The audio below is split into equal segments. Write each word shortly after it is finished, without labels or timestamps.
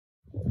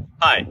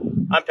Hi,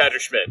 I'm Patrick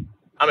Schmidt.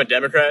 I'm a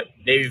Democrat,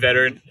 Navy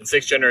veteran, and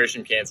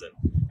sixth-generation Kansan,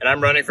 and I'm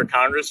running for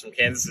Congress from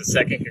Kansas's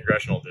 2nd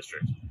Congressional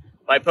District.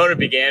 My opponent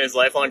began his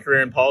lifelong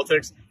career in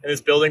politics in this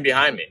building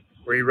behind me,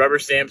 where he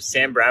rubber-stamped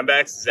Sam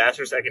Brownback's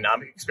disastrous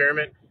economic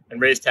experiment and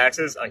raised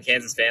taxes on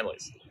Kansas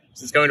families.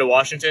 Since going to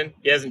Washington,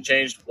 he hasn't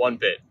changed one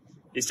bit.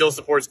 He still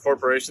supports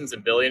corporations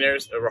and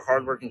billionaires over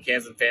hardworking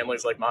Kansan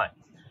families like mine.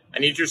 I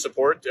need your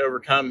support to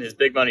overcome his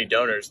big-money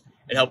donors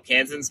and help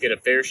Kansans get a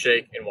fair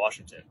shake in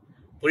Washington.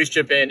 Please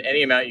chip in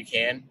any amount you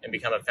can and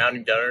become a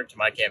founding donor to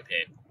my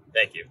campaign.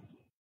 Thank you.